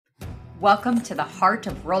Welcome to the Heart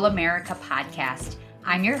of Rural America podcast.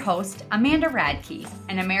 I'm your host, Amanda Radke,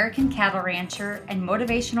 an American cattle rancher and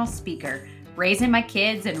motivational speaker, raising my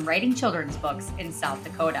kids and writing children's books in South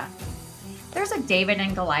Dakota. There's a David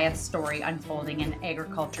and Goliath story unfolding in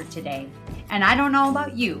agriculture today. And I don't know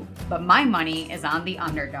about you, but my money is on the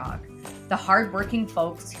underdog, the hardworking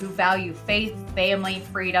folks who value faith, family,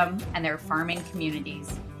 freedom, and their farming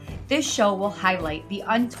communities. This show will highlight the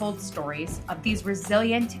untold stories of these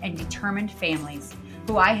resilient and determined families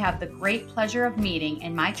who I have the great pleasure of meeting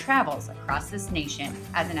in my travels across this nation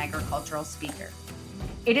as an agricultural speaker.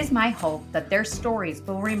 It is my hope that their stories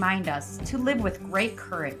will remind us to live with great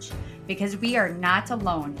courage because we are not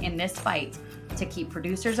alone in this fight to keep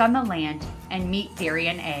producers on the land and meat, dairy,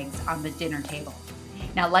 and eggs on the dinner table.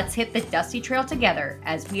 Now let's hit the dusty trail together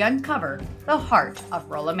as we uncover the heart of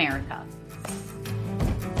rural America.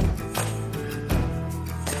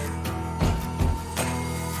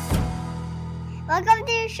 Welcome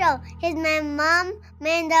to the show. Here's my mom,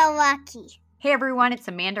 Amanda Radke. Hey everyone, it's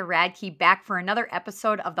Amanda Radke back for another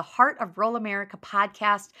episode of the Heart of Rural America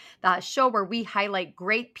podcast, the show where we highlight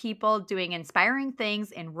great people doing inspiring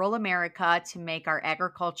things in rural America to make our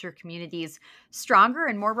agriculture communities stronger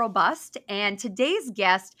and more robust. And today's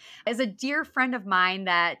guest is a dear friend of mine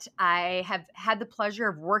that I have had the pleasure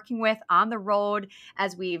of working with on the road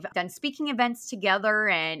as we've done speaking events together.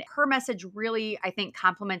 And her message really, I think,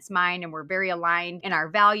 complements mine, and we're very aligned in our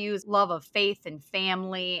values, love of faith and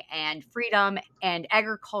family and freedom and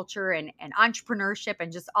agriculture and entrepreneurship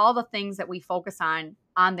and just all the things that we focus on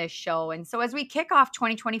this show. And so as we kick off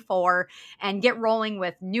 2024 and get rolling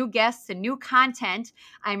with new guests and new content,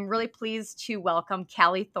 I'm really pleased to welcome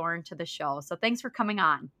Calli Thorne to the show. So thanks for coming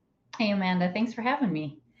on. Hey, Amanda. Thanks for having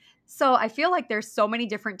me. So I feel like there's so many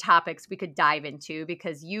different topics we could dive into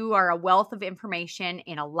because you are a wealth of information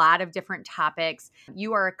in a lot of different topics.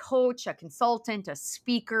 You are a coach, a consultant, a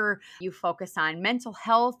speaker. You focus on mental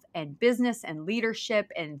health and business and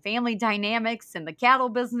leadership and family dynamics and the cattle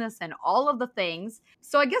business and all of the things.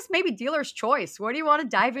 So I guess maybe dealer's choice. What do you want to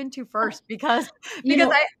dive into first?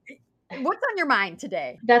 What's on your mind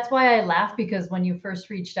today? That's why I laugh, because when you first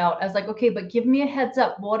reached out, I was like, okay, but give me a heads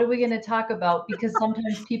up. What are we going to talk about? Because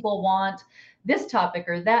sometimes people want this topic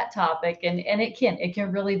or that topic, and it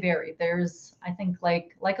can really vary. There's, I think,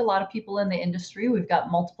 like a lot of people in the industry, we've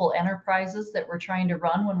got multiple enterprises that we're trying to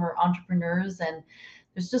run when we're entrepreneurs, and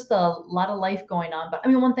there's just a lot of life going on. But I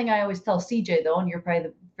mean, one thing I always tell CJ though, and you're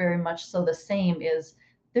probably very much so the same, is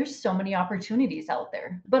there's so many opportunities out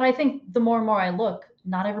there. But I think the more and more I look,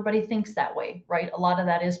 not everybody thinks that way, right? A lot of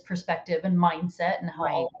that is perspective and mindset and how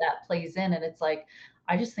all of that plays in. And it's like,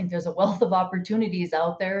 I just think there's a wealth of opportunities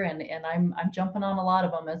out there, and I'm jumping on a lot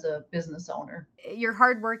of them as a business owner. Your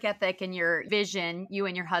hard work ethic and your vision, you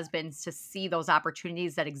and your husbands, to see those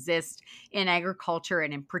opportunities that exist in agriculture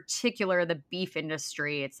and in particular the beef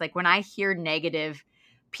industry. It's like when I hear negative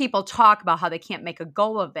people talk about how they can't make a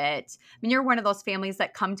go of it, I mean, you're one of those families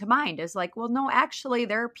that come to mind is like, well, no, actually,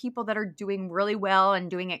 there are people that are doing really well and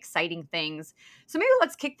doing exciting things. So maybe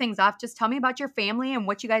let's kick things off. Just tell me about your family and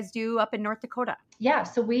what you guys do up in North Dakota. Yeah,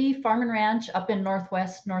 so we farm and ranch up in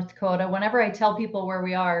Northwest North Dakota. Whenever I tell people where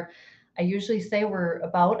we are, I usually say we're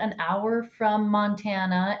about an hour from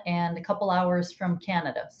Montana and a couple hours from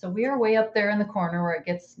Canada. So we are way up there in the corner where it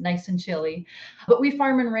gets nice and chilly. But we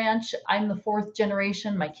farm and ranch. I'm the fourth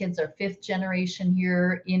generation. My kids are fifth generation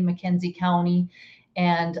here in McKenzie County.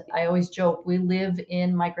 And I always joke, we live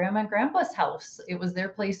in my grandma and grandpa's house. It was their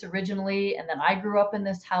place originally. And then I grew up in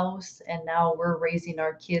this house, and now we're raising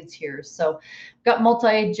our kids here. So we've got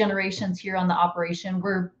multi-generations here on the operation.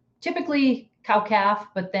 We're typically cow-calf,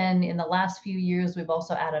 but then in the last few years, we've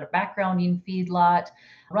also added a backgrounding feedlot,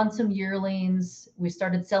 run some yearlings. We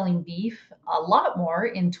started selling beef a lot more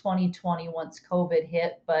in 2020 once COVID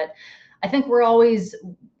hit. But I think we're always,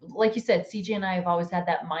 like you said, CJ and I have always had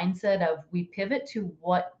that mindset of we pivot to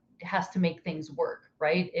what has to make things work,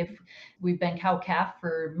 right? If we've been cow-calf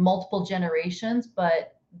for multiple generations,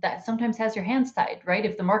 but that sometimes has your hands tied, right?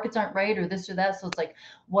 If the markets aren't right or this or that. So it's like,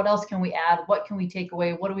 what else can we add? What can we take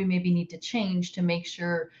away? What do we maybe need to change to make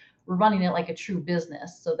sure we're running it like a true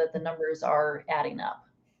business so that the numbers are adding up?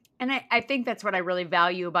 And I think that's what I really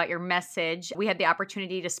value about your message. We had the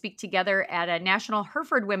opportunity to speak together at a National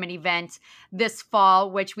Hereford Women event this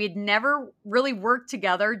fall, which we had never really worked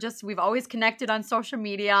together. Just we've always connected on social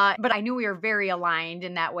media, but I knew we were very aligned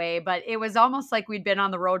in that way. But it was almost like we'd been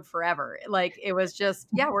on the road forever. Like it was just,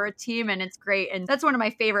 yeah, we're a team and it's great. And that's one of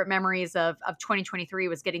my favorite memories of 2023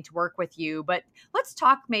 was getting to work with you. But let's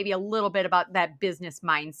talk maybe a little bit about that business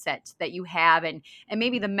mindset that you have and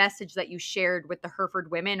maybe the message that you shared with the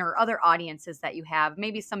Hereford women or or other audiences that you have,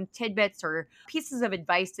 maybe some tidbits or pieces of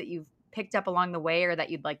advice that you've picked up along the way or that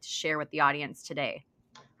you'd like to share with the audience today?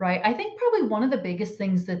 Right. I think probably one of the biggest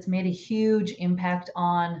things that's made a huge impact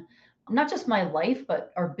on not just my life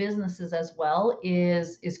but our businesses as well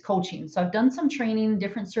is coaching. So I've done some training,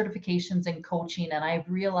 different certifications in coaching, and I've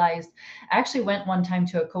realized I actually went one time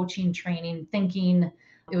to a coaching training thinking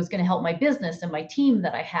it was going to help my business and my team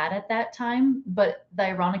that I had at that time. But the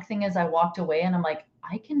ironic thing is I walked away and I'm like,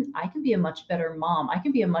 I can be a much better mom. I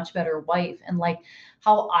can be a much better wife. And like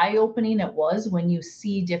how eye-opening it was when you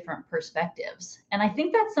see different perspectives. And I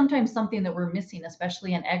think that's sometimes something that we're missing,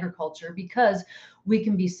 especially in agriculture, because we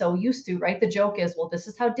can be so used to, right? The joke is, well, this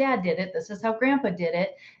is how dad did it, this is how grandpa did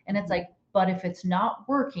it. And it's like, but if it's not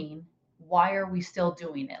working, why are we still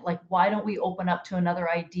doing it? Like, why don't we open up to another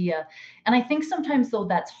idea? And I think sometimes though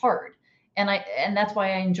that's hard. And that's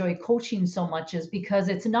why I enjoy coaching so much, is because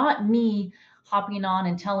it's not me hopping on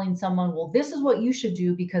and telling someone, well, this is what you should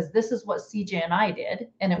do because this is what CJ and I did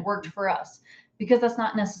and it worked for us. Because that's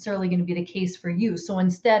not necessarily going to be the case for you. So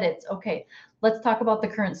instead, it's okay, let's talk about the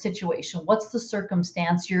current situation. What's the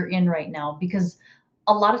circumstance you're in right now? Because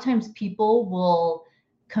a lot of times people will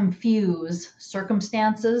confuse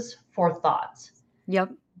circumstances for thoughts.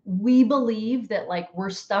 Yep. We believe that like we're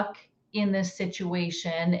stuck in this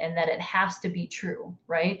situation and that it has to be true,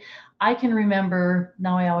 right? I can remember,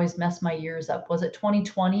 now I always mess my years up. Was it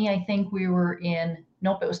 2020? I think we were in,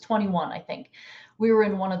 nope, it was 21, I think. We were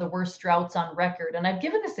in one of the worst droughts on record. And I've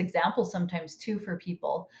given this example sometimes too for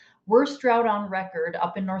people. Worst drought on record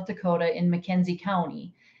up in North Dakota in McKenzie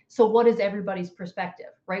County. So what is everybody's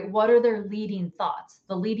perspective, right? What are their leading thoughts?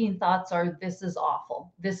 The leading thoughts are, this is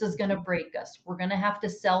awful. This is going to break us. We're going to have to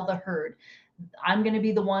sell the herd. I'm going to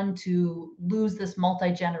be the one to lose this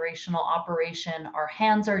multi-generational operation. Our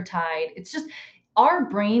hands are tied. It's just our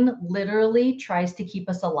brain literally tries to keep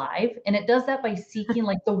us alive. And it does that by seeking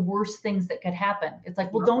like the worst things that could happen. It's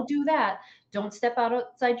like, well, don't do that. Don't step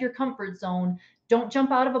outside your comfort zone. Don't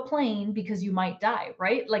jump out of a plane because you might die,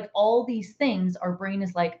 right? Like all these things, our brain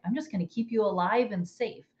is like, I'm just going to keep you alive and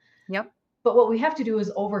safe. Yep. But what we have to do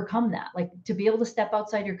is overcome that. Like to be able to step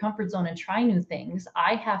outside your comfort zone and try new things,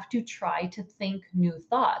 I have to try to think new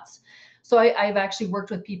thoughts. So I've actually worked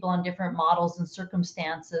with people on different models and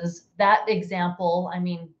circumstances. That example, I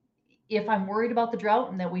mean, if I'm worried about the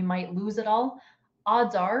drought and that we might lose it all,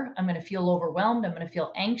 odds are I'm going to feel overwhelmed. I'm going to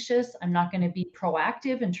feel anxious. I'm not going to be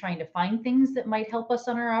proactive in trying to find things that might help us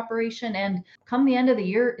on our operation. And come the end of the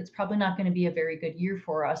year, it's probably not going to be a very good year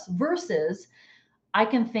for us. Versus I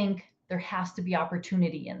can think there has to be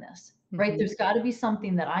opportunity in this, right? There's got to be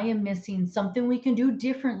something that I am missing, something we can do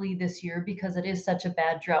differently this year because it is such a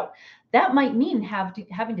bad drought. That might mean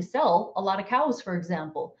having to sell a lot of cows, for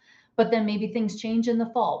example. But then maybe things change in the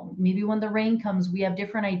fall. Maybe when the rain comes, we have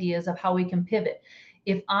different ideas of how we can pivot.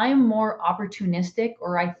 If I'm more opportunistic,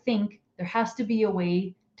 or I think there has to be a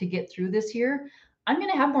way to get through this year, I'm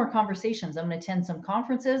going to have more conversations. I'm going to attend some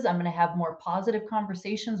conferences. I'm going to have more positive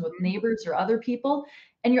conversations with neighbors or other people.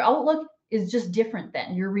 And your outlook is just different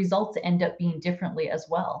then. Your results end up being differently as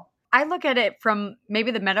well. I look at it from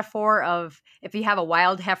maybe the metaphor of if you have a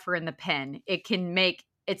wild heifer in the pen,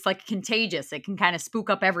 it's like contagious. It can kind of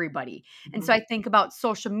spook up everybody. And so I think about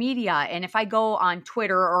social media. And if I go on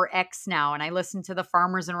Twitter or X now and I listen to the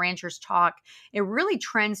farmers and ranchers talk, it really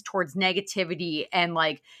trends towards negativity and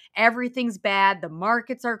like everything's bad. The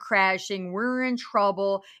markets are crashing. We're in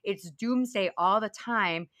trouble. It's doomsday all the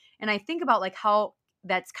time. And I think about like how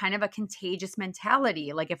that's kind of a contagious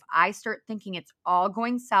mentality. Like if I start thinking it's all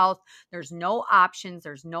going south, there's no options,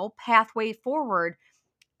 there's no pathway forward,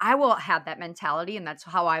 I will have that mentality and that's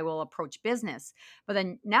how I will approach business. But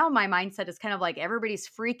then now my mindset is kind of like everybody's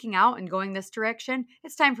freaking out and going this direction.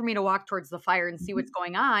 It's time for me to walk towards the fire and see what's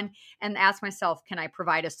going on and ask myself, can I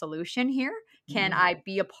provide a solution here? Can I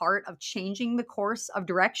be a part of changing the course of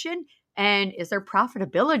direction? And is there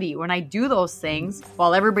profitability when I do those things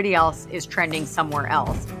while everybody else is trending somewhere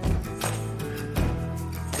else?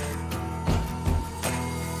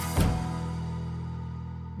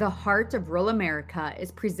 The Heart of Rural America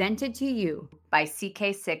is presented to you by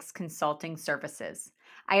CK6 Consulting Services.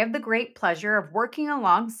 I have the great pleasure of working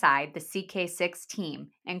alongside the CK6 team,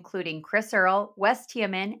 including Chris Earle, Wes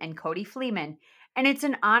Tiemann, and Cody Fleeman, and it's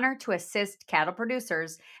an honor to assist cattle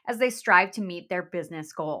producers as they strive to meet their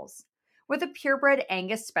business goals. With a purebred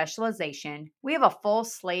Angus specialization, we have a full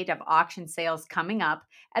slate of auction sales coming up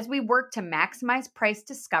as we work to maximize price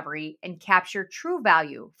discovery and capture true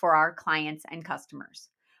value for our clients and customers.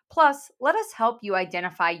 Plus, let us help you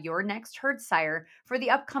identify your next herd sire for the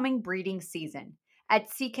upcoming breeding season. At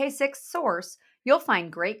CK6 Source, you'll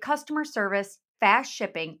find great customer service, fast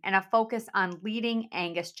shipping, and a focus on leading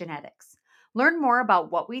Angus genetics. Learn more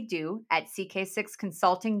about what we do at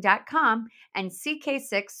ck6consulting.com and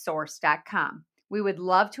ck6source.com. We would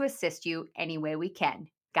love to assist you any way we can.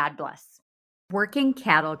 God bless. Working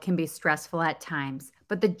cattle can be stressful at times,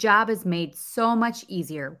 but the job is made so much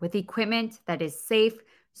easier with equipment that is safe,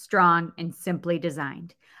 strong, and simply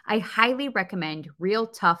designed. I highly recommend Real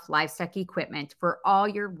Tough livestock equipment for all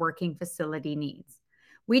your working facility needs.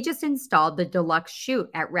 We just installed the deluxe chute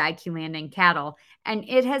at Radke Land and Cattle, and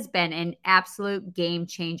it has been an absolute game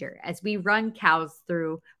changer as we run cows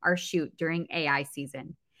through our chute during AI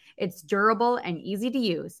season. It's durable and easy to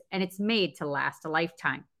use, and it's made to last a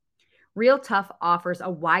lifetime. Real Tough offers a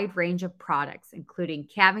wide range of products, including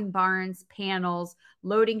calving barns, panels,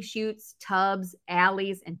 loading chutes, tubs,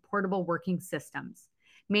 alleys, and portable working systems.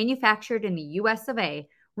 Manufactured in the US of A,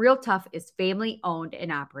 Real Tough is family owned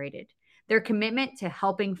and operated. Their commitment to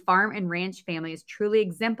helping farm and ranch families truly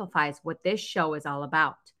exemplifies what this show is all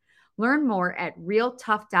about. Learn more at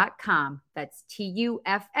realtough.com, that's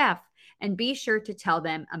TUFF, and be sure to tell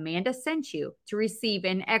them Amanda sent you to receive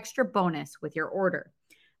an extra bonus with your order.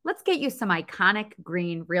 Let's get you some iconic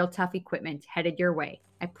green Real Tough equipment headed your way.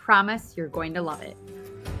 I promise you're going to love it.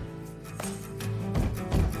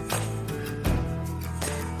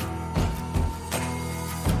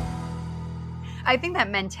 I think that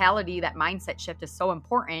mentality, that mindset shift is so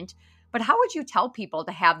important. But how would you tell people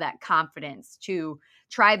to have that confidence to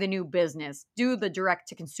try the new business, do the direct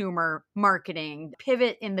to consumer marketing,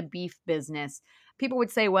 pivot in the beef business? People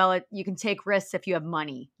would say, well, you can take risks if you have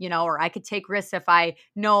money, or I could take risks if I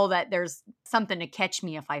know that there's something to catch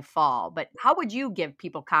me if I fall. But how would you give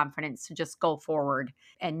people confidence to just go forward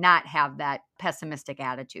and not have that pessimistic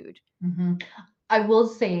attitude? Mhm. I will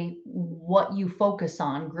say what you focus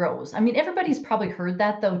on grows. I mean, everybody's probably heard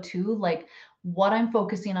that though too. Like what I'm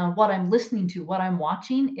focusing on, what I'm listening to, what I'm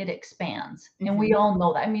watching, it expands. And we all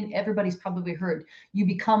know that. I mean, everybody's probably heard you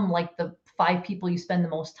become like the 5 people you spend the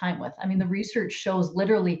most time with. I mean, the research shows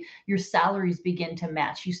literally your salaries begin to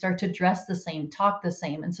match. You start to dress the same, talk the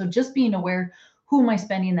same. And so just being aware, who am I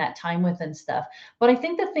spending that time with and stuff. But I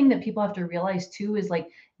think the thing that people have to realize too is like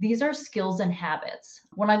these are skills and habits.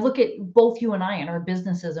 When I look at both you and I and our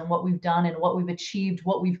businesses and what we've done and what we've achieved,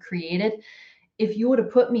 what we've created, if you would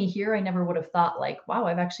have put me here, I never would have thought like, wow,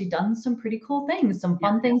 I've actually done some pretty cool things, some Yeah.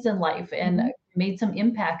 fun things in life and made some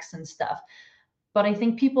impacts and stuff. But I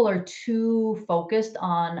think people are too focused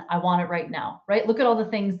on, I want it right now, right? Look at all the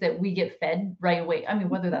things that we get fed right away. I mean,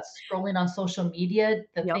 whether that's scrolling on social media,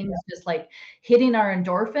 the Yep. things just like hitting our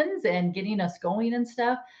endorphins and getting us going and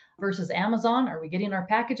stuff versus Amazon. Are we getting our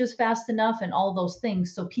packages fast enough and all those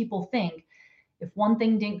things? So people think if one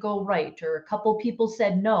thing didn't go right or a couple people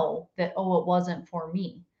said no, that, oh, it wasn't for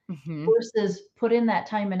me Mm-hmm. versus put in that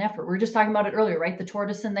time and effort. We were just talking about it earlier, right? The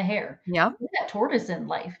tortoise and the hare. Yep. Put that tortoise in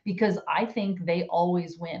life because I think they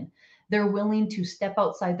always win. They're willing to step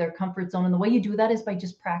outside their comfort zone. And the way you do that is by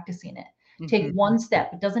just practicing it. Take Mm-hmm. one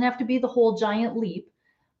step. It doesn't have to be the whole giant leap,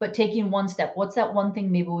 but taking one step. What's that one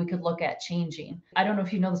thing maybe we could look at changing? I don't know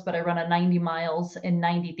if you know this, but I run a 90 miles in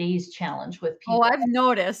 90 days challenge with Oh, people. I've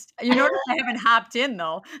noticed. You noticed I haven't hopped in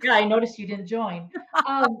though. Yeah, I noticed you didn't join.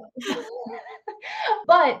 Um,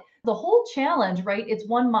 but the whole challenge, right? It's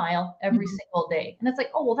 1 mile every Mhm. single day. And it's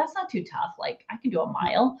like, oh, well, that's not too tough. Like I can do a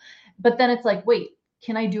mile. But then it's like, wait,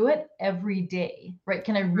 can I do it every day? Right?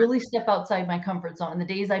 Can I really step outside my comfort zone? And the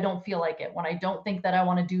days I don't feel like it, when I don't think that I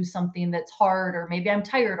want to do something that's hard, or maybe I'm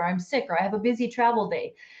tired or I'm sick or I have a busy travel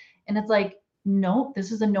day. And it's like, no,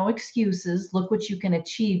 this is a no excuses. Look what you can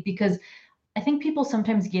achieve because I think people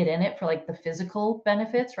sometimes get in it for like the physical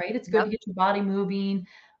benefits, right? It's good to Yep. get your body moving,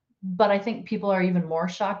 but I think people are even more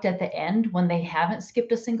shocked at the end when they haven't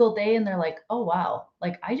skipped a single day and they're like, oh, wow,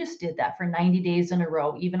 like I just did that for 90 days in a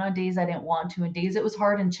row, even on days I didn't want to, and days it was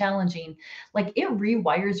hard and challenging. Like it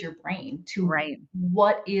rewires your brain to Right.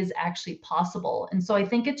 what is actually possible. And so I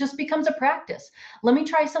think it just becomes a practice. Let me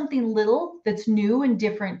try something little that's new and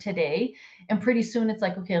different today. And pretty soon it's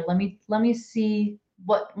like, okay, let me see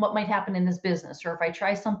what might happen in this business, or if I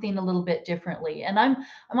try something a little bit differently. And I'm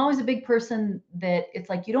always a big person that it's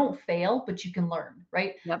like you don't fail, but you can learn,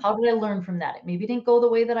 right? Yep. How did I learn from that? It maybe didn't go the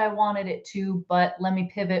way that I wanted it to, but let me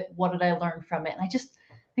pivot. What did I learn from it? And I just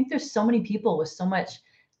think there's so many people with so much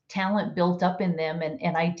talent built up in them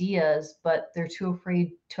and ideas, but they're too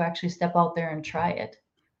afraid to actually step out there and try it.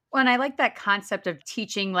 Well, and I like that concept of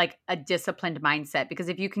teaching like a disciplined mindset because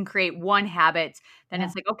if you can create one habit, then Yeah.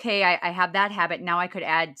 it's like, okay, I have that habit. Now I could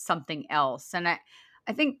add something else. And I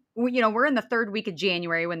think, we're in the third week of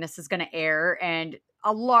January when this is going to air. And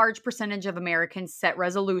a large percentage of Americans set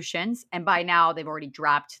resolutions, and by now they've already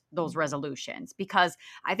dropped those resolutions because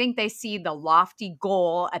I think they see the lofty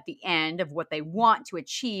goal at the end of what they want to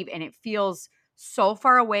achieve, and it feels so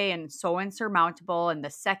far away and so insurmountable. And the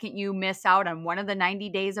second you miss out on one of the 90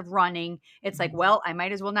 days of running, it's like, well, I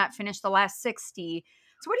might as well not finish the last 60.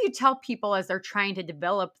 So what do you tell people as they're trying to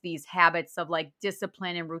develop these habits of like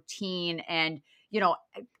discipline and routine and,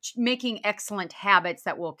 making excellent habits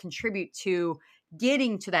that will contribute to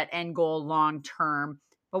getting to that end goal long term?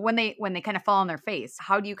 But when they kind of fall on their face,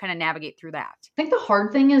 how do you kind of navigate through that? I think the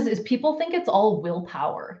hard thing is people think it's all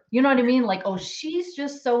willpower. You know what I mean? Like, oh, she's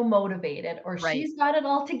just so motivated, or Right. she's got it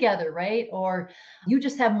all together, right? Or you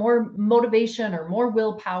just have more motivation or more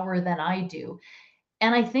willpower than I do.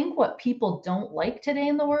 And I think what people don't like today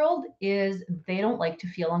in the world is they don't like to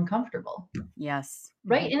feel uncomfortable. Yes.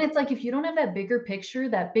 Right. And it's like, if you don't have that bigger picture,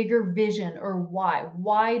 that bigger vision, or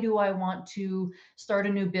why do I want to start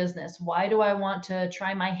a new business? Why do I want to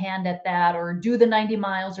try my hand at that or do the 90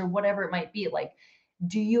 miles or whatever it might be? Like,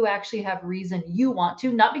 do you actually have reason you want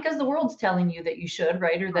to? Not because the world's telling you that you should,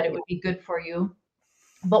 right? Or that it Right. would be good for you,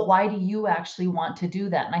 but why do you actually want to do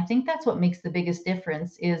that? And I think that's what makes the biggest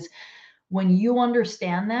difference is when you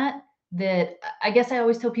understand that I guess I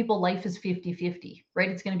always tell people life is 50-50, right?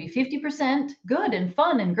 It's going to be 50% good and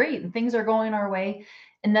fun and great and things are going our way.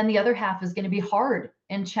 And then the other half is going to be hard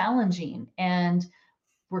and challenging. And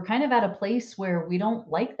we're kind of at a place where we don't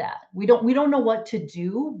like that. We don't know what to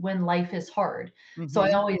do when life is hard. So I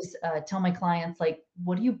Mhm. always tell my clients, like,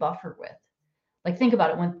 what do you buffer with? Like, think about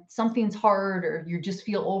it. When something's hard or you just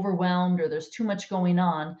feel overwhelmed or there's too much going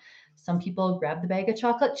on, some people grab the bag of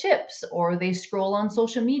chocolate chips or they scroll on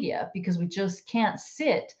social media because we just can't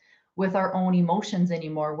sit with our own emotions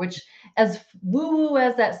anymore, which, as woo woo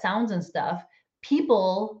as that sounds and stuff,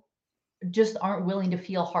 people just aren't willing to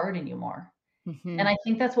feel hard anymore. And Mhm. I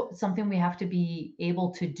think that's something we have to be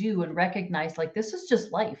able to do and recognize, like, this is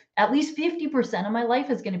just life. At least 50% of my life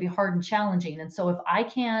is going to be hard and challenging. And so if I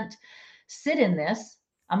can't sit in this,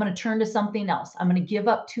 I'm going to turn to something else. I'm going to give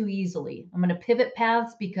up too easily. I'm going to pivot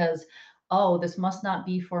paths because, oh, this must not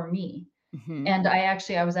be for me. Mhm. And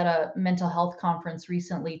I was at a mental health conference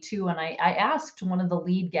recently too, and I asked one of the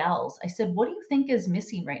lead gals. I said, "What do you think is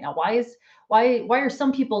missing right now? Why are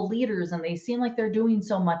some people leaders and they seem like they're doing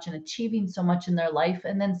so much and achieving so much in their life,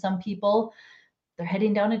 and then some people, they're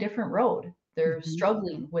heading down a different road. They're Mhm.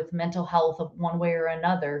 struggling with mental health of one way or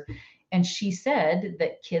another." And she said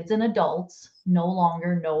that kids and adults no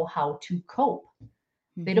longer know how to cope.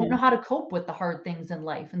 They don't know Mhm. how to cope with the hard things in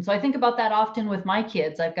life. And so I think about that often with my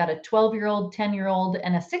kids. I've got a 12-year-old, 10-year-old,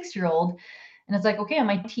 and a 6-year-old. And it's like, okay, am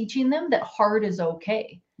I teaching them that hard is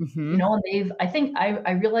okay? Mhm. And I think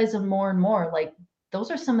I realize them more and more, like,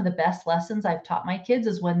 those are some of the best lessons I've taught my kids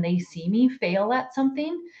is when they see me fail at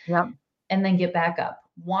something Yep. and then get back up,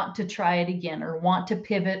 want to try it again, or want to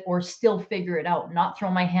pivot, or still figure it out, not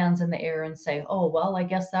throw my hands in the air and say, oh, well, I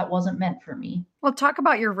guess that wasn't meant for me. Well, talk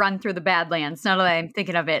about your run through the Badlands. Now that I'm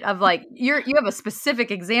thinking of it, of like you have a specific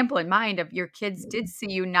example in mind of your kids did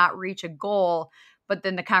see you not reach a goal, but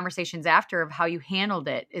then the conversations after of how you handled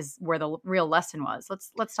it is where the real lesson was.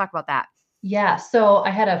 Let's talk about that. Yeah, so I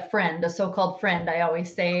had a friend, a so-called friend, I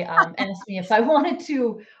always say, asked me if I wanted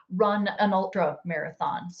to run an ultra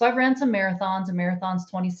marathon. So I've ran some marathons. A marathon's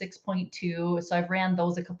 26.2. So I've ran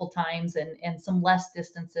those a couple times and some less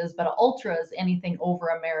distances, but an ultra is anything over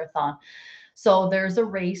a marathon. So there's a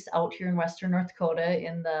race out here in Western North Dakota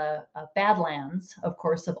in the Badlands, of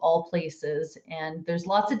course, of all places. And there's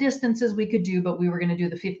lots of distances we could do, but we were going to do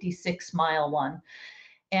the 56-mile one.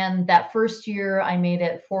 And that first year, I made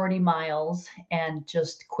it 40 miles and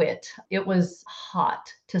just quit. It was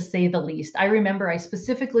hot, to say the least. I remember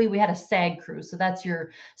we had a SAG crew. So that's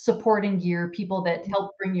your supporting gear, people that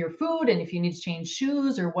help bring your food. And if you need to change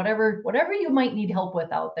shoes or whatever you might need help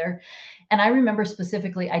with out there. And I remember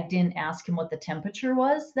specifically, I didn't ask him what the temperature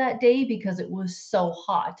was that day because it was so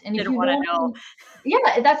hot. And if Didn't you want to know know. anything,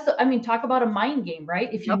 yeah, I mean, talk about a mind game,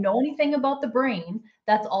 right? If you Yep. know anything about the brain,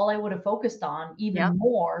 that's all I would have focused on Yep. even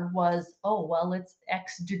more was, oh, well, it's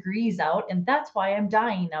X degrees out. And that's why I'm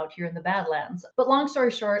dying out here in the Badlands. But long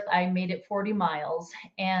story short, I made it 40 miles.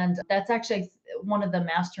 And that's actually one of the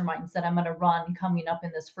masterminds that I'm going to run coming up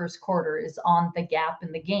in this first quarter is on the gap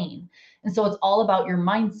and the gain. And so it's all about your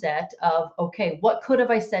mindset of, okay, what could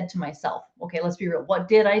have I said to myself? Okay, let's be real. What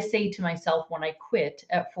did I say to myself when I quit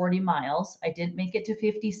at 40 miles? I didn't make it to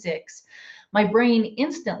 56. My brain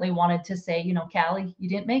instantly wanted to say, Calli, you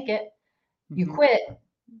didn't make it. You Mhm. quit.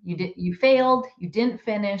 You failed. You didn't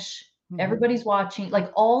finish. Everybody's watching,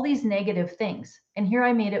 like all these negative things. And here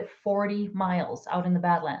I made it 40 miles out in the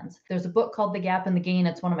Badlands. There's a book called The Gap and the Gain.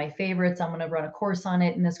 It's one of my favorites. I'm going to run a course on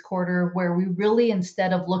it in this quarter where we really,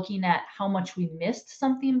 instead of looking at how much we missed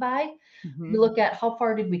something by, we look at how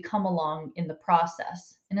far did we come along in the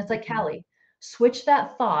process. And it's like, Calli, switch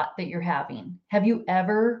that thought that you're having. Have you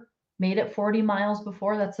ever made it 40 miles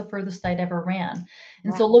before? That's the furthest I'd ever ran.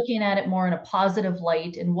 And so looking at it more in a positive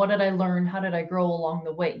light and what did I learn? How did I grow along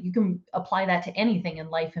the way? You can apply that to anything in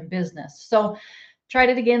life and business. So tried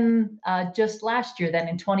it again just last year. Then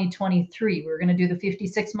in 2023, we were going to do the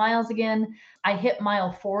 56 miles again. I hit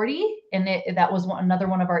mile 40 and that was another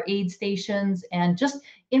one of our aid stations. And just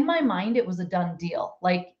in my mind, it was a done deal.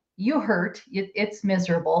 Like, you hurt, it's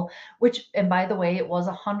miserable, and by the way, it was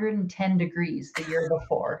 110 degrees the year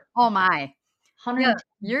before. Oh my. 110 Yeah,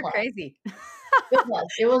 you're plus. crazy.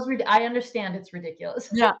 It was, I understand it's ridiculous.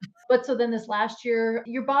 Yeah. But so then this last year,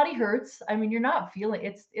 your body hurts. I mean, you're not feeling,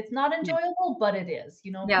 it's not enjoyable, but it is,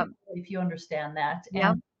 Yeah. if you understand that.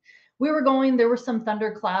 Yeah. And we were going, there were some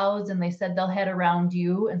thunder clouds and they said they'll head around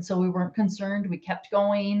you. And so we weren't concerned. We kept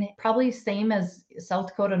going. Probably same as South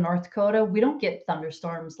Dakota, North Dakota. We don't get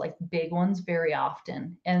thunderstorms like big ones very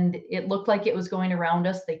often. And it looked like it was going around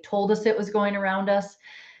us. They told us it was going around us.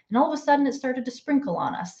 And all of a sudden it started to sprinkle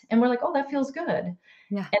on us. And we're like, oh, that feels good.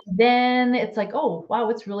 Yeah. And then it's like, oh, wow,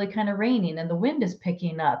 it's really kind of raining and the wind is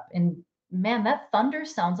picking up. And man, that thunder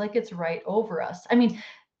sounds like it's right over us. I mean,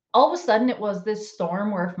 all of a sudden it was this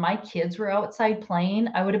storm where if my kids were outside playing,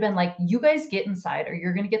 I would have been like, you guys get inside or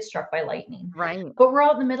you're going to get struck by lightning. Right. But we're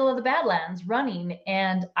out in the middle of the Badlands running.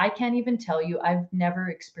 And I can't even tell you, I've never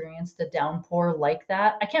experienced a downpour like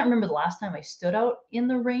that. I can't remember the last time I stood out in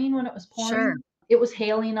the rain when it was pouring. Sure. It was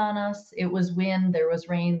hailing on us. It was wind. There was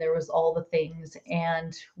rain. There was all the things.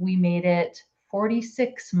 And we made it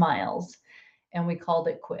 46 miles and we called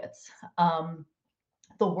it quits.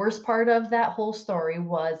 The worst part of that whole story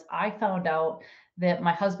was I found out that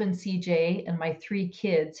my husband CJ and my 3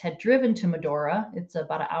 kids had driven to Medora. It's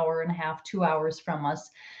about an hour and a half, 2 hours from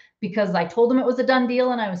us, because I told them it was a done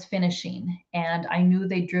deal and I was finishing. And I knew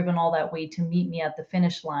they'd driven all that way to meet me at the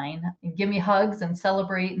finish line and give me hugs and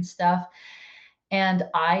celebrate and stuff. And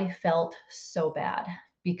I felt so bad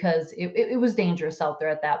because it was dangerous out there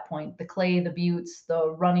at that point. The clay, the buttes,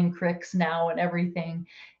 the running cricks now and everything.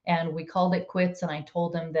 And we called it quits. And I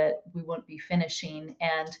told him that we wouldn't be finishing.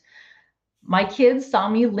 And my kids saw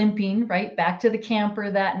me limping right back to the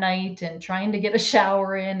camper that night and trying to get a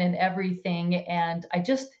shower in and everything. And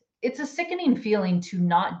it's a sickening feeling to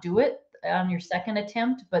not do it on your second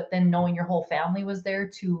attempt, but then knowing your whole family was there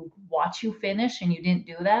to watch you finish and you didn't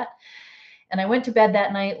do that. And I went to bed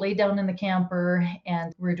that night, laid down in the camper,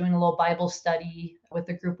 and we were doing a little Bible study with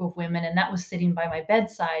a group of women, and that was sitting by my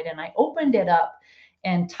bedside. And I opened it up,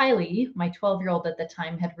 and Tylee, my 12-year-old at the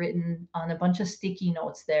time, had written on a bunch of sticky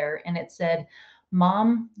notes there, and it said,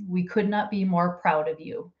 "Mom, we could not be more proud of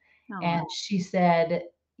you." Oh. And she said,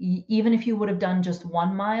 even if you would have done just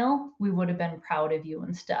 1 mile, we would have been proud of you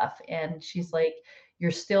and stuff. And she's like, you're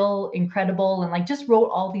still incredible, and like just wrote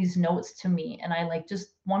all these notes to me. And I like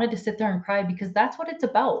just wanted to sit there and cry because that's what it's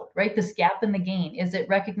about, right? This gap in the gain. Is it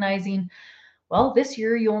recognizing, well, this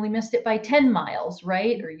year you only missed it by 10 miles,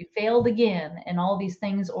 right? Or you failed again and all these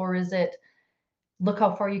things? Or is it, look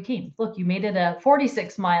how far you came. Look, you made it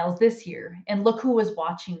 46 miles this year. And look who was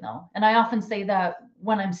watching though. And I often say that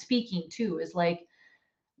when I'm speaking too, is like,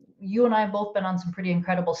 you and I have both been on some pretty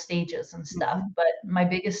incredible stages and stuff, but my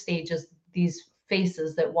biggest stage is these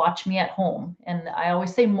faces that watch me at home. And I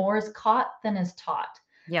always say more is caught than is taught.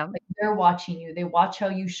 Yeah. Like, they're watching you. They watch how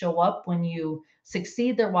you show up when you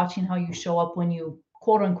succeed. They're watching how you show up when you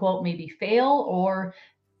quote unquote maybe fail or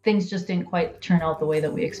things just didn't quite turn out the way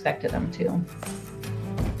that we expected them to.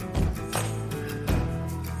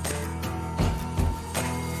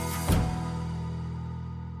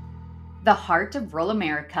 The Heart of Rural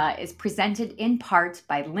America is presented in part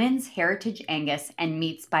by Lynn's Heritage Angus and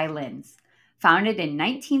Meats by Lynn's. Founded in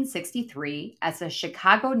 1963 as a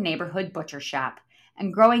Chicago neighborhood butcher shop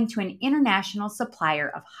and growing to an international supplier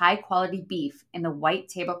of high-quality beef in the white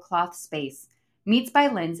tablecloth space, Meats by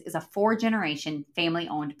Lynn's is a 4-generation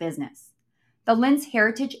family-owned business. The Lynn's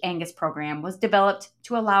Heritage Angus program was developed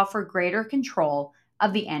to allow for greater control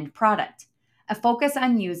of the end product, a focus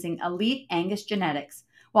on using elite Angus genetics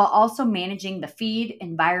while also managing the feed,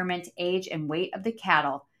 environment, age, and weight of the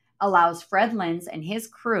cattle, allows Fred Lynn's and his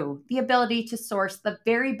crew the ability to source the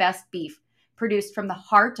very best beef produced from the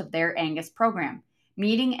heart of their Angus program,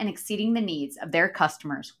 meeting and exceeding the needs of their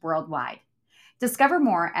customers worldwide. Discover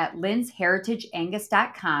more at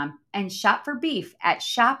lynsheritageangus.com and shop for beef at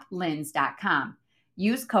shoplyns.com.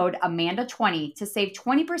 Use code Amanda20 to save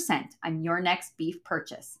 20% on your next beef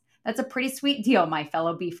purchase. That's a pretty sweet deal, my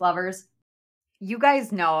fellow beef lovers. You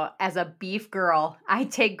guys know, as a beef girl, I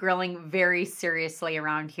take grilling very seriously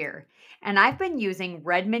around here. And I've been using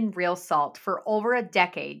Redmond Real Salt for over a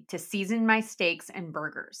decade to season my steaks and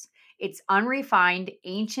burgers. It's unrefined,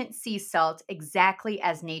 ancient sea salt, exactly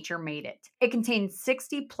as nature made it. It contains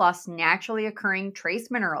 60 plus naturally occurring trace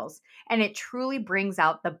minerals, and it truly brings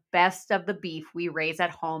out the best of the beef we raise at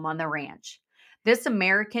home on the ranch. This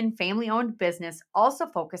American family owned business also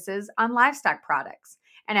focuses on livestock products.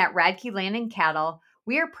 And at Radke Land and Cattle,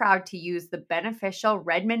 we are proud to use the beneficial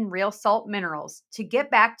Redmond Real Salt minerals to get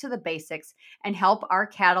back to the basics and help our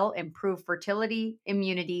cattle improve fertility,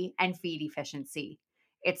 immunity, and feed efficiency.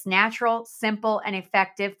 It's natural, simple, and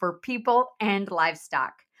effective for people and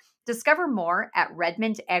livestock. Discover more at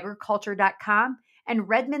redmondagriculture.com and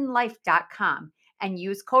redmondlife.com and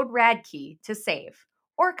use code RADKEY to save.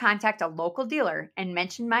 Or contact a local dealer and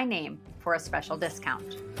mention my name for a special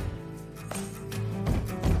discount.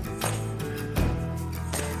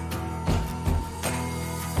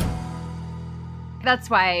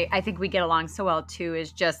 That's why I think we get along so well too,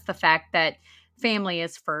 is just the fact that family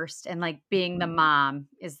is first, and like being the mom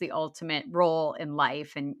is the ultimate role in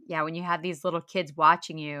life. And yeah, when you have these little kids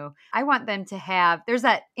watching you, I want them to have, there's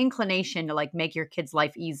that inclination to like make your kids'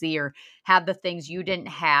 life easy or have the things you didn't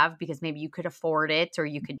have because maybe you could afford it, or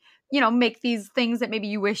you could, make these things that maybe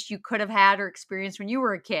you wish you could have had or experienced when you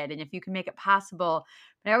were a kid. And if you can make it possible.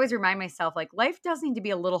 But I always remind myself, like, life does need to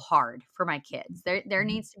be a little hard for my kids. There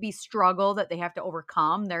needs to be struggle that they have to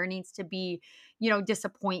overcome. There needs to be,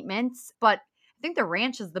 disappointments. But I think the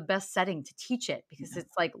ranch is the best setting to teach it, because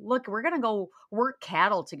it's like, look, we're going to go work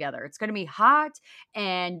cattle together. It's going to be hot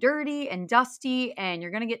and dirty and dusty, and you're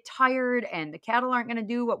going to get tired, and the cattle aren't going to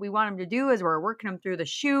do what we want them to do as we're working them through the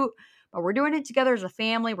chute. But we're doing it together as a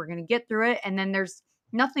family. We're going to get through it. And then there's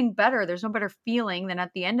nothing better. There's no better feeling than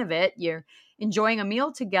at the end of it, you're enjoying a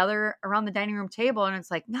meal together around the dining room table. And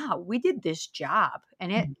it's like, no, we did this job,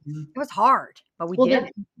 and it was hard, but we Well, did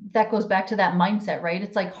it. that goes back to that mindset, right?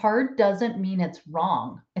 It's like hard doesn't mean it's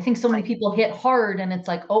wrong. I think so many Right. people hit hard and it's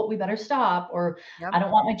like, oh, we better stop, or Yep. I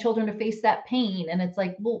don't want my children to face that pain. And it's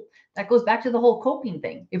like, well, that goes back to the whole coping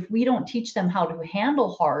thing. If we don't teach them how to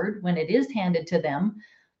handle hard when it is handed to them,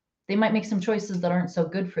 they might make some choices that aren't so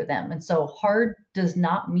good for them. And so hard does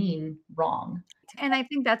not mean wrong. And I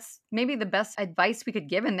think that's maybe the best advice we could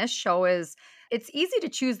give in this show is it's easy to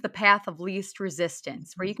choose the path of least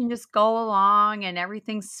resistance, where you can just go along and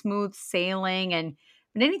everything's smooth sailing.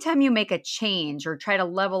 But anytime you make a change or try to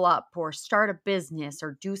level up or start a business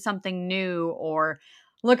or do something new, or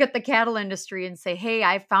look at the cattle industry and say, hey,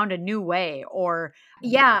 I found a new way, or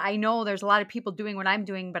yeah, I know there's a lot of people doing what I'm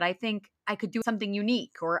doing, but I think I could do something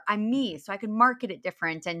unique, or I'm me, so I can market it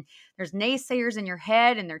different. And there's naysayers in your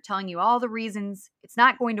head, and they're telling you all the reasons it's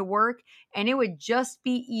not going to work. And it would just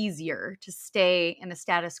be easier to stay in the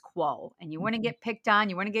status quo. And you wouldn't get picked on,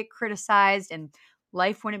 you wouldn't get criticized, and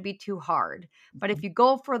life wouldn't be too hard. But if you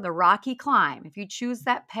go for the rocky climb, if you choose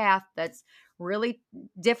that path that's really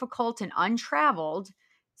difficult and untraveled,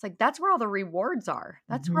 it's like that's where all the rewards are.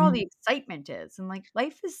 That's where all Mhm. the excitement is. And like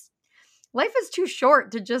life is too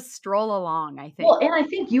short to just stroll along, I think. Well, and I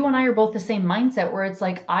think you and I are both the same mindset where it's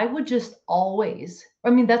like, I would just always, I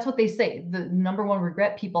mean, that's what they say. The number one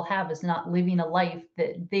regret people have is not living a life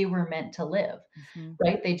that they were meant to live, Mhm.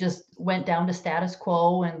 right? They just went down to status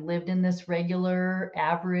quo and lived in this regular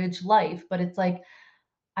average life. But it's like,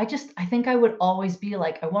 I think I would always be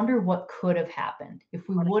like, I wonder what could have happened if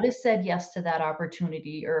we would have said yes to that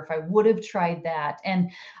opportunity, or if I would have tried that. And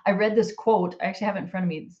I read this quote, I actually have it in front of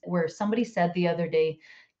me, where somebody said the other day,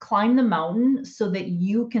 climb the mountain so that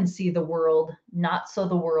you can see the world, not so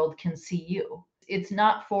the world can see you. It's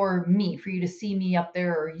not for me, for you to see me up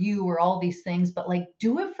there, or you, or all these things, but like,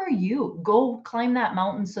 do it for you. Go climb that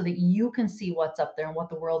mountain so that you can see what's up there and what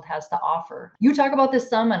the world has to offer. You talk about this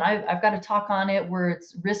some, and I've got a talk on it where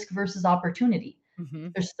it's risk versus opportunity.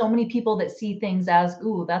 Mhm. There's so many people that see things as,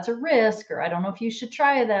 ooh, that's a risk, or I don't know if you should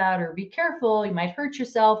try that, or be careful, you might hurt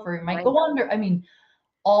yourself, or you might Right. go under. I mean,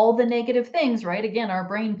 all the negative things, right? Again, our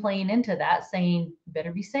brain playing into that, saying,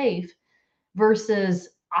 better be safe, versus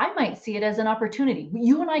I might see it as an opportunity.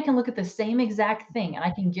 You and I can look at the same exact thing, and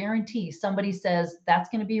I can guarantee somebody says that's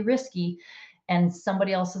going to be risky, and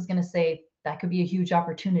somebody else is going to say that could be a huge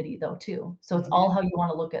opportunity, though, too. So it's all Mhm. how you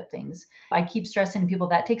want to look at things. I keep stressing to people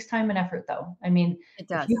that takes time and effort, though. I mean, It if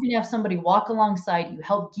does. you can have somebody walk alongside you,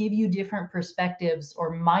 help give you different perspectives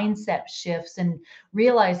or mindset shifts, and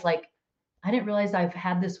realize, like, I didn't realize I've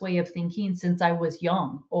had this way of thinking since I was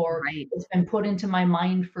young, or Right. it's been put into my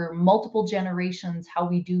mind for multiple generations how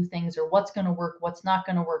we do things or what's going to work, what's not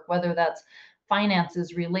going to work, whether that's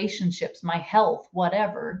finances, relationships, my health,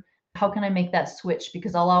 whatever. How can I make that switch?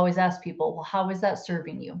 Because I'll always ask people, well, how is that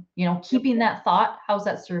serving you? Keeping that thought, how's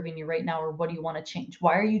that serving you right now? Or what do you want to change?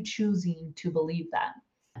 Why are you choosing to believe that?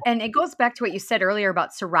 And it goes back to what you said earlier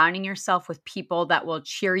about surrounding yourself with people that will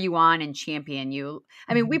cheer you on and champion you.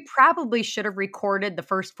 I mean, Mhm. we probably should have recorded the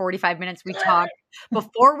first 45 minutes we talked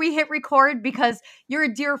before we hit record because you're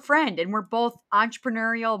a dear friend and we're both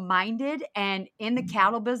entrepreneurial minded and in the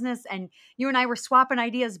cattle business. And you and I were swapping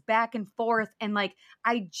ideas back and forth. And like,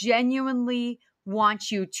 I genuinely want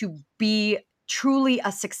you to be truly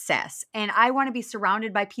a success. And I want to be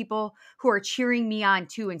surrounded by people who are cheering me on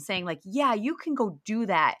too and saying like, yeah, you can go do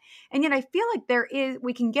that. And yet I feel like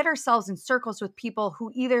we can get ourselves in circles with people who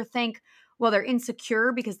either think, well, they're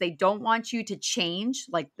insecure because they don't want you to change.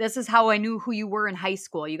 Like, this is how I knew who you were in high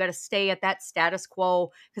school. You got to stay at that status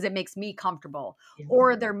quo because it makes me comfortable. Yeah.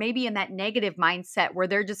 Or they're maybe in that negative mindset where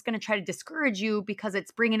they're just going to try to discourage you because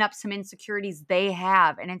it's bringing up some insecurities they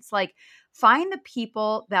have. And it's like, find the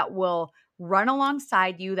people that will run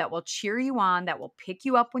alongside you, that will cheer you on, that will pick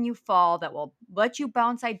you up when you fall, that will let you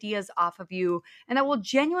bounce ideas off of you, and that will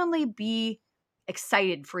genuinely be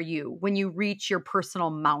excited for you when you reach your personal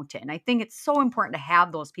mountain. I think it's so important to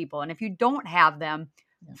have those people. And if you don't have them,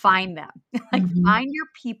 Yeah. find them. Like, Mhm. find your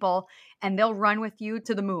people and they'll run with you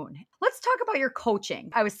to the moon. Let's talk about your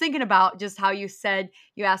coaching. I was thinking about just how you said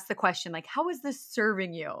you asked the question, like, how is this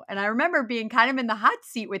serving you? And I remember being kind of in the hot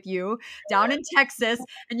seat with you down in Texas,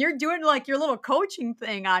 and you're doing like your little coaching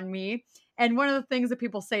thing on me. And one of the things that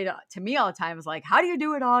people say to me all the time is like, how do you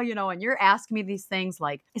do it all? And you're asking me these things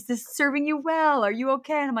like, is this serving you well? Are you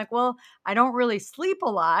okay? And I'm like, well, I don't really sleep a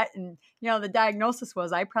lot. And, the diagnosis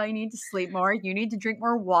was I probably need to sleep more. You need to drink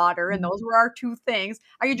more water. And those were our two things.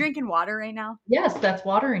 Are you drinking water right now? Yes, that's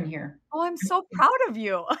water in here. Oh, I'm so proud of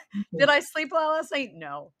you. Did I sleep well last night?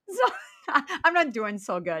 No. So I'm not doing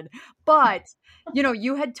so good. But,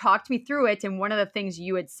 you had talked me through it. And one of the things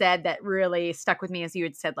you had said that really stuck with me is you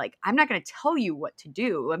had said, like, I'm not going to tell you what to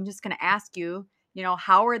do. I'm just going to ask you,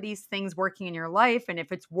 how are these things working in your life? And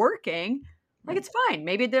if it's working, like, it's fine.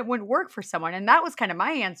 Maybe that wouldn't work for someone. And that was kind of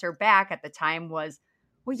my answer back at the time was,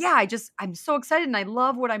 well, yeah, I'm so excited and I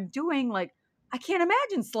love what I'm doing. Like, I can't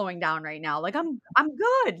imagine slowing down right now. Like, I'm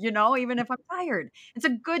good, even if I'm tired. It's a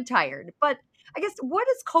good tired. But I guess, what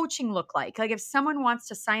does coaching look like? Like, if someone wants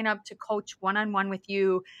to sign up to coach one-on-one with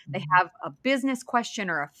you, they Mhm. have a business question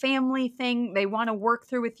or a family thing they want to work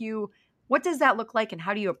through with you, what does that look like and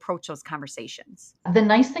how do you approach those conversations? The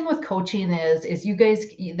nice thing with coaching is you guys,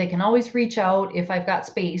 they can always reach out if I've got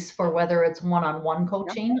space for whether it's one-on-one Yep.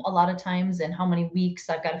 coaching a lot of times and how many weeks.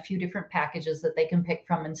 I've got a few different packages that they can pick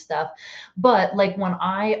from and stuff. But like when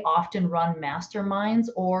I often run masterminds,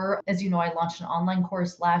 or as you know, I launched an online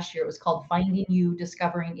course last year. It was called Finding You,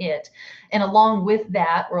 Discovering It. And along with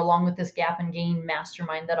that, or along with this gap and gain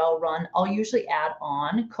mastermind that I'll run, I'll usually add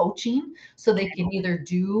on coaching so they can either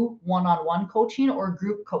do one-on-one coaching or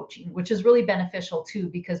group coaching, which is really beneficial too,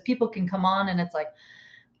 because people can come on and it's like,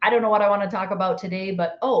 I don't know what I want to talk about today,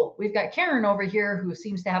 but oh, we've got Karen over here who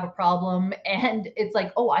seems to have a problem. And it's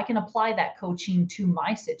like, oh, I can apply that coaching to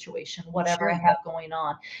my situation, whatever I Sure. have going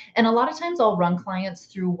on. And a lot of times I'll run clients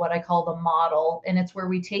through what I call the model. And it's where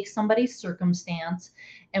we take somebody's circumstance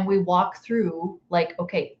and we walk through, like,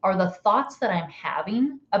 okay, are the thoughts that I'm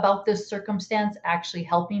having about this circumstance actually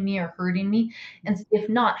helping me or hurting me? And if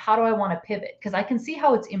not, how do I want to pivot? Because I can see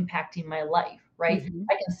how it's impacting my life, right? Mhm.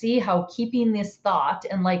 I can see how keeping this thought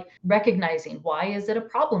and like recognizing, why is it a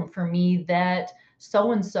problem for me that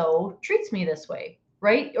so and so treats me this way,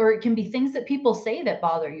 right? Or it can be things that people say that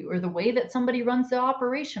bother you, or the way that somebody runs the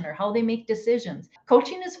operation, or how they make decisions.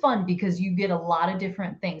 Coaching is fun because you get a lot of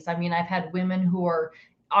different things. I mean, I've had women who are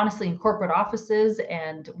honestly in corporate offices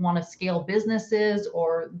and want to scale businesses,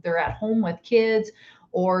 or they're at home with kids,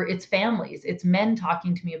 or it's families, it's men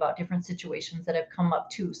talking to me about different situations that have come up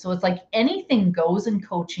too. So it's like anything goes in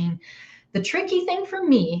coaching. The tricky thing for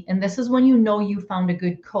me, and this is when you know you found a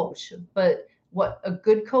good coach, but what a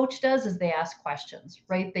good coach does is they ask questions,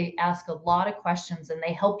 right? They ask a lot of questions and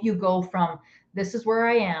they help you go from this is where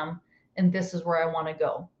I am and this is where I want to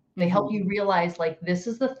go. They help Mhm. you realize, like, this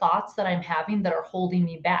is the thoughts that I'm having that are holding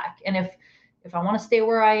me back. And if I want to stay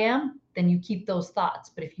where I am, then you keep those thoughts.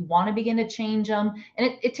 But if you want to begin to change them,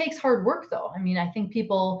 and it takes hard work though. I mean, I think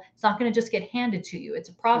people, it's not going to just get handed to you. It's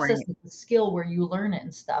a process, Right. it's a skill where you learn it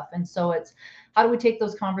and stuff. And so it's how do we take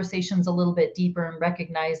those conversations a little bit deeper and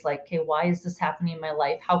recognize like, okay, why is this happening in my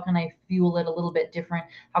life? How can I fuel it a little bit different?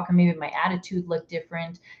 How can maybe my attitude look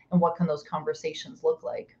different? And what can those conversations look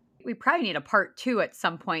like? We probably need a part two at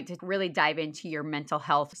some point to really dive into your mental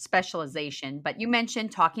health specialization. But you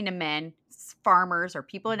mentioned talking to men, farmers, or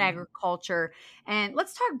people in agriculture. And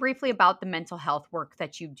let's talk briefly about the mental health work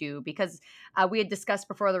that you do, because we had discussed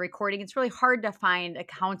before the recording, it's really hard to find a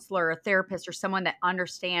counselor, a therapist, or someone that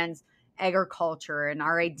understands agriculture and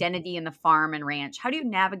our identity in the farm and ranch. How do you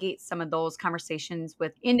navigate some of those conversations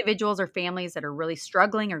with individuals or families that are really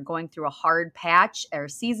struggling or going through a hard patch or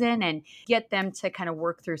season, and get them to kind of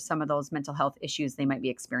work through some of those mental health issues they might be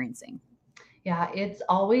experiencing? Yeah, it's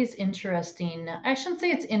always interesting. I shouldn't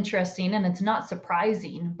say it's interesting and it's not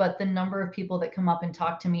surprising, but the number of people that come up and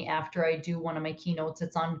talk to me after I do one of my keynotes,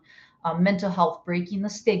 it's on mental health, breaking the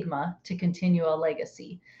stigma to continue a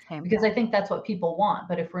legacy. Okay. Because I think that's what people want.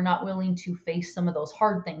 But if we're not willing to face some of those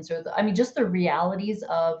hard things, or I mean, just the realities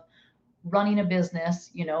of running a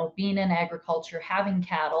business, being in agriculture, having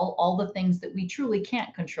cattle, all the things that we truly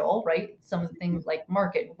can't control, right? Some of the things like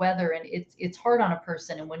market, weather, and it's hard on a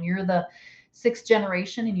person. And when you're the sixth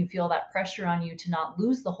generation and you feel that pressure on you to not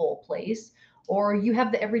lose the whole place, or you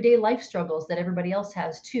have the everyday life struggles that everybody else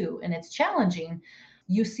has too, and it's challenging.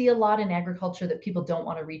 You see a lot in agriculture that people don't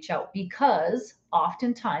want to reach out because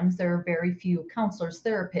oftentimes there are very few counselors,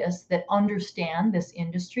 therapists that understand this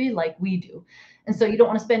industry like we do. And so you don't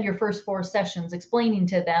want to spend your first 4 sessions explaining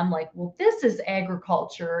to them, like, well, this is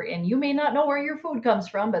agriculture and you may not know where your food comes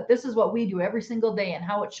from, but this is what we do every single day and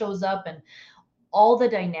how it shows up and all the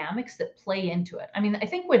dynamics that play into it. I mean, I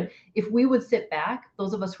think if we would sit back,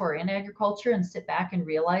 those of us who are in agriculture, and sit back and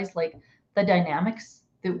realize like the dynamics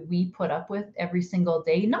that we put up with every single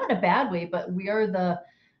day, not in a bad way, but we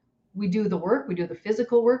do the work, we do the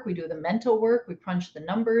physical work, we do the mental work, we crunch the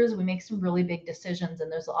numbers, we make some really big decisions,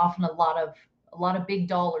 and there's often a lot of big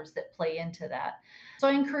dollars that play into that. So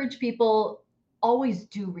I encourage people, always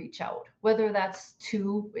do reach out, whether that's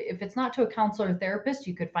if it's not to a counselor or therapist,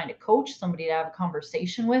 you could find a coach, somebody to have a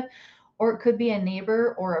conversation with, or it could be a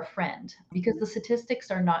neighbor or a friend, because the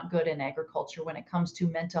statistics are not good in agriculture when it comes to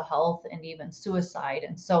mental health and even suicide.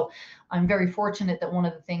 And so I'm very fortunate that one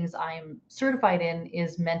of the things I'm certified in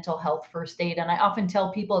is mental health first aid. And I often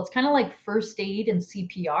tell people it's kind of like first aid and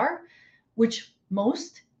CPR, which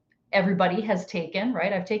most everybody has taken,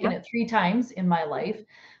 right? I've taken Yep. it 3 times in my life.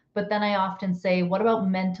 But then I often say, what about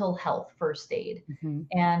mental health first aid? Mhm.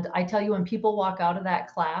 And I tell you, when people walk out of that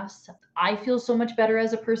class, I feel so much better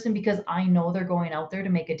as a person because I know they're going out there to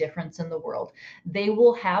make a difference in the world. They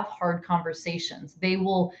will have hard conversations. They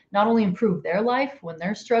will not only improve their life when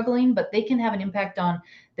they're struggling, but they can have an impact on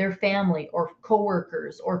their family or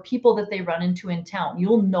coworkers or people that they run into in town.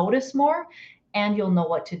 You'll notice more and you'll know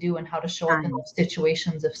what to do and how to show up in those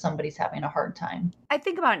situations if somebody's having a hard time. I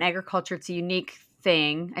think about in agriculture, it's a unique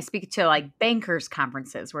thing. I speak to like bankers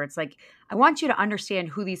conferences where it's like, I want you to understand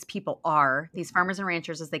who these people are, these farmers and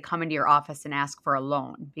ranchers, as they come into your office and ask for a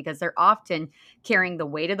loan, because they're often carrying the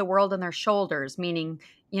weight of the world on their shoulders, meaning,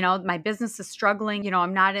 my business is struggling.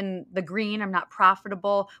 I'm not in the green. I'm not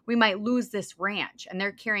profitable. We might lose this ranch. And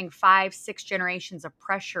they're carrying 5, 6 generations of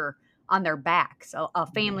pressure on their backs, a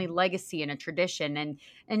family legacy and a tradition.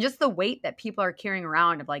 And just the weight that people are carrying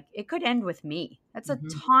around of like, it could end with me. That's a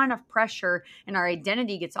Mhm. ton of pressure. And our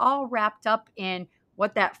identity gets all wrapped up in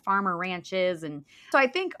what that farmer ranch is. And so I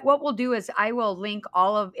think what we'll do is I will link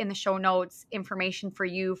all of in the show notes information for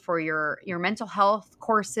you for your mental health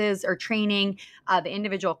courses or training, the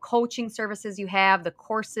individual coaching services you have, the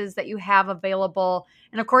courses that you have available.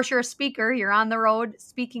 And of course, you're a speaker. You're on the road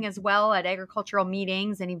speaking as well at agricultural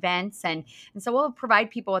meetings and events. And so we'll provide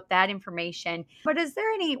people with that information. But is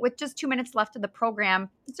there with just 2 minutes left of the program,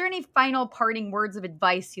 is there any final parting words of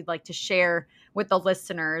advice you'd like to share with the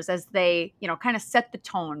listeners as they, kind of set the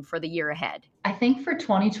tone for the year ahead? I think for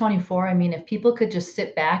 2024, I mean, if people could just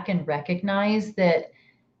sit back and recognize that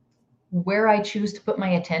where I choose to put my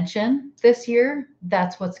attention this year,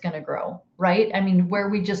 that's what's going to grow, right? I mean, where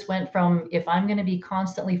we just went from, if I'm going to be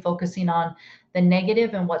constantly focusing on the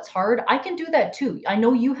negative and what's hard, I can do that too. I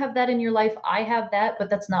know you have that in your life. I have that, but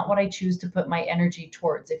that's not what I choose to put my energy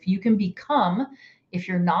towards. If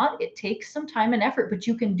you're not, it takes some time and effort, but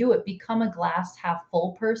you can do it. Become a glass half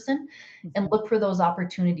full person and look for those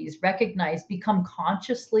opportunities. Recognize, become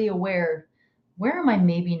consciously aware. Where am I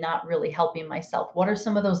maybe not really helping myself? What are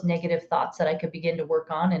some of those negative thoughts that I could begin to work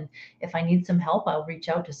on? And if I need some help, I'll reach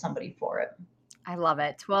out to somebody for it. I love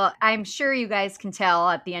it. Well, I'm sure you guys can tell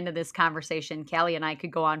at the end of this conversation, Callie and I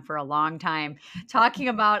could go on for a long time talking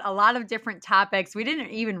about a lot of different topics. We didn't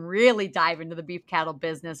even really dive into the beef cattle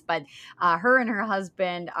business, but her and her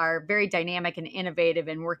husband are very dynamic and innovative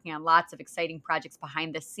and working on lots of exciting projects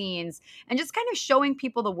behind the scenes and just kind of showing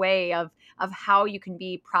people the way of how you can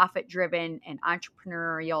be profit driven and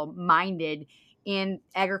entrepreneurial minded in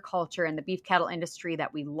agriculture and the beef cattle industry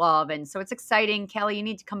that we love. And so it's exciting. Callie, you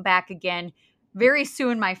need to come back again very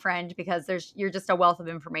soon, my friend, because you're just a wealth of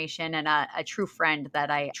information and a true friend that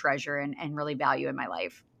I treasure and really value in my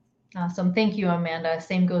life. Awesome. Thank you, Amanda.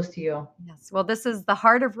 Same goes to you. Yes. Well, this is The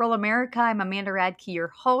Heart of Rural America. I'm Amanda Radke, your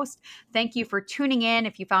host. Thank you for tuning in.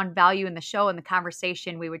 If you found value in the show and the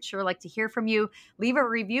conversation, we would sure like to hear from you. Leave a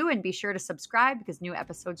review and be sure to subscribe because new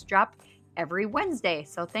episodes drop every Wednesday.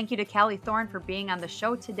 So thank you to Calli Thorne for being on the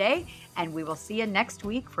show today. And we will see you next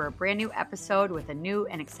week for a brand new episode with a new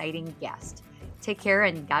and exciting guest. Take care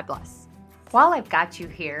and God bless. While I've got you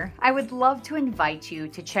here, I would love to invite you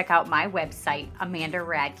to check out my website,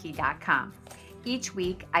 amandaradke.com. Each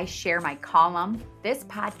week, I share my column, this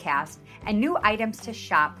podcast, and new items to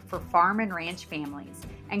shop for farm and ranch families,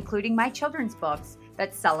 including my children's books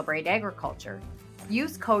that celebrate agriculture.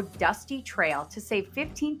 Use code DUSTYTRAIL to save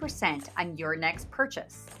 15% on your next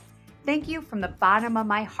purchase. Thank you from the bottom of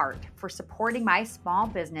my heart for supporting my small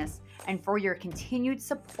business and for your continued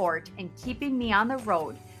support in keeping me on the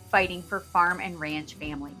road fighting for farm and ranch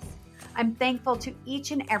families. I'm thankful to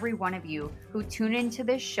each and every one of you who tune into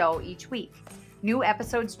this show each week. New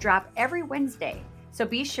episodes drop every Wednesday, so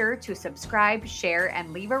be sure to subscribe, share,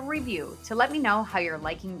 and leave a review to let me know how you're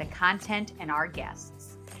liking the content and our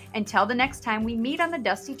guests. Until the next time we meet on the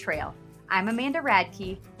Dusty Trail, I'm Amanda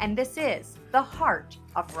Radke, and this is The Heart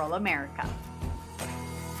of Rural America.